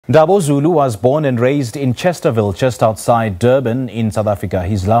Ndabo Zulu was born and raised in Chesterville, just outside Durban in South Africa.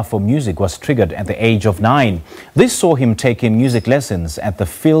 His love for music was triggered at the age of 9. This saw him taking music lessons at the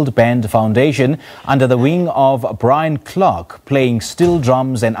Field Band Foundation under the wing of Brian Clark, playing steel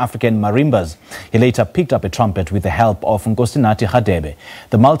drums and African marimbas. He later picked up a trumpet with the help of Nkosinathi Hadebe,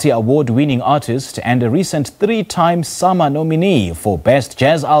 the multi-award-winning artist and a recent 3-time SAMA nominee for Best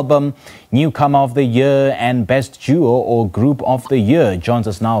Jazz Album, Newcomer of the Year and Best Duo or Group of the Year. Joins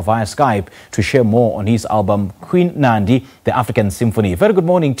us now via Skype to share more on his album Queen Nandi, the African Symphony. Very good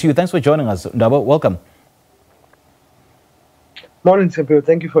morning to you. Thanks for joining us, Ndabo. Welcome. Morning, Chesterville.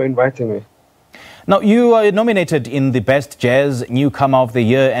 Thank you for inviting me. Now, you are nominated in the Best Jazz, Newcomer of the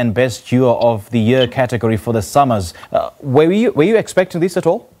Year and Best Duo of the Year category for the Summers. Were you expecting this at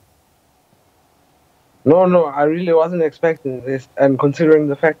all? No, I really wasn't expecting this. And considering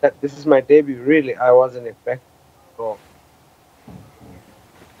the fact that this is my debut, really, I wasn't expecting it at all.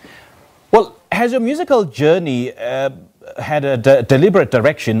 Well, has your musical journey had a deliberate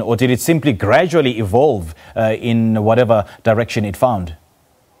direction, or did it simply gradually evolve in whatever direction it found?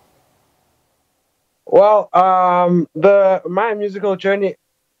 Well, my musical journey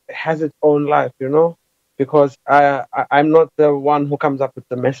has its own life, you know, because I'm not the one who comes up with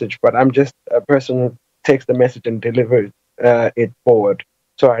the message, but I'm just a person who takes the message and delivers it forward.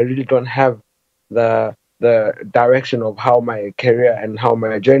 So I really don't have the direction of how my career and how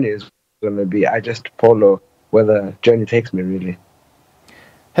my journey is going to be. I just follow where the journey takes me, really.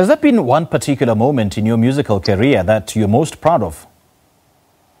 Has there been one particular moment in your musical career that you're most proud of?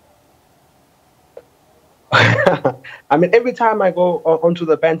 I mean, every time I go onto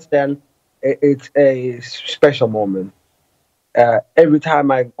the bandstand, it's a special moment. Every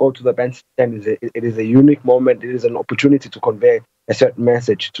time I go to the bandstand, it is a unique moment. It is an opportunity to convey a certain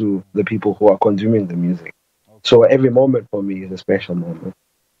message to the people who are consuming the music. Okay. So every moment for me is a special moment.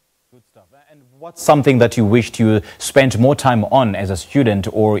 Good stuff. And what's something that you wished you spent more time on as a student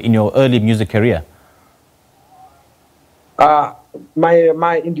or in your early music career?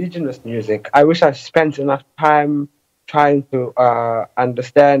 My indigenous music. I wish I spent enough time trying to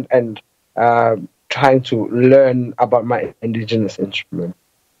understand and trying to learn about my indigenous instrument.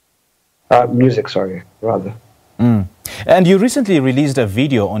 Music, sorry, rather. And you recently released a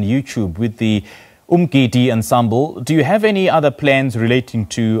video on YouTube with the Umgidi ensemble. Do you have any other plans relating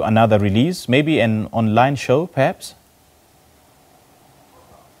to another release? Maybe an online show, perhaps?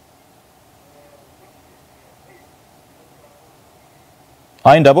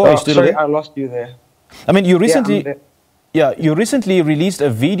 Hi, Ndabo, are you still sorry, there? I lost you there. I mean, you recently... Yeah, you recently released a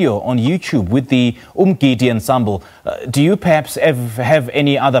video on YouTube with the Umgidi ensemble. Do you perhaps have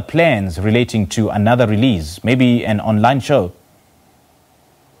any other plans relating to another release, maybe an online show?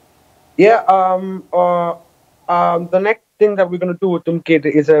 Yeah, the next thing that we're going to do with Umgidi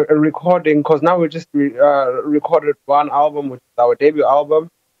is a recording, because now we just recorded one album, which is our debut album.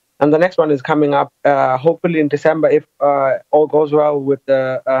 And the next one is coming up, hopefully in December, if all goes well with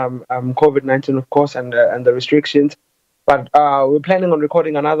the COVID-19, of course, and the restrictions. But we're planning on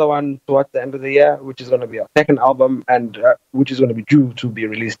recording another one towards the end of the year, which is going to be our second album, and which is going to be due to be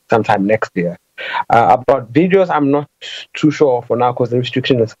released sometime next year. About videos, I'm not too sure for now because the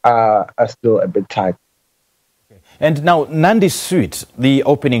restrictions are still a bit tight. Okay. And now, Nandi Suite, the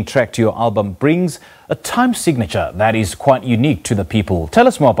opening track to your album, brings a time signature that is quite unique to the people. Tell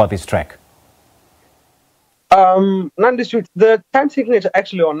us more about this track. Nandi Suite, the time signature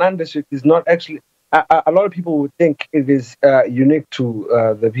actually on Nandi Suite is not actually... A lot of people would think it is unique to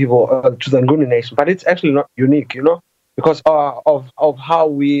the people, to the Nguni nation, but it's actually not unique, you know, because of how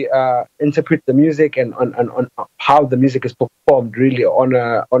we interpret the music and on how the music is performed really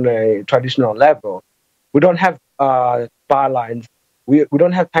on a traditional level. We don't have bar lines, we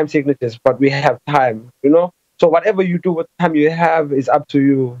don't have time signatures, but we have time, you know. So whatever you do with time you have is up to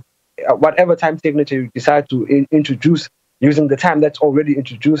you. Whatever time signature you decide to introduce using the time that's already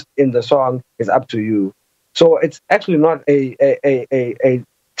introduced in the song is up to you. So it's actually not a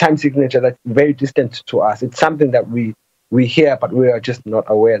time signature that's very distant to us. It's something that we hear, but we are just not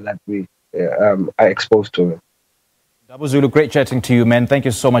aware that we are exposed to it. Ndabo Zulu, great chatting to you, man. Thank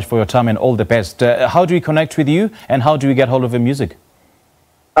you so much for your time and all the best. How do we connect with you and how do we get hold of your music?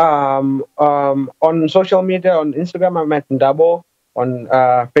 On social media, on Instagram, I'm at Ndabo. On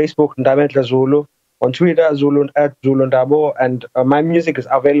Facebook, Ndabo Zulu. On Twitter, Zulu Ndabo, and my music is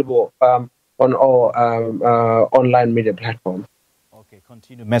available on all online media platforms. Okay,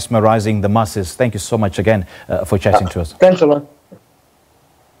 continue mesmerizing the masses. Thank you so much again for chatting to us. Thanks a lot.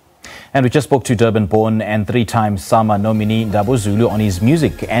 And we just spoke to Durban-born and 3-time SAMA nominee Ndabo Zulu on his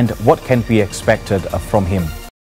music and what can be expected from him.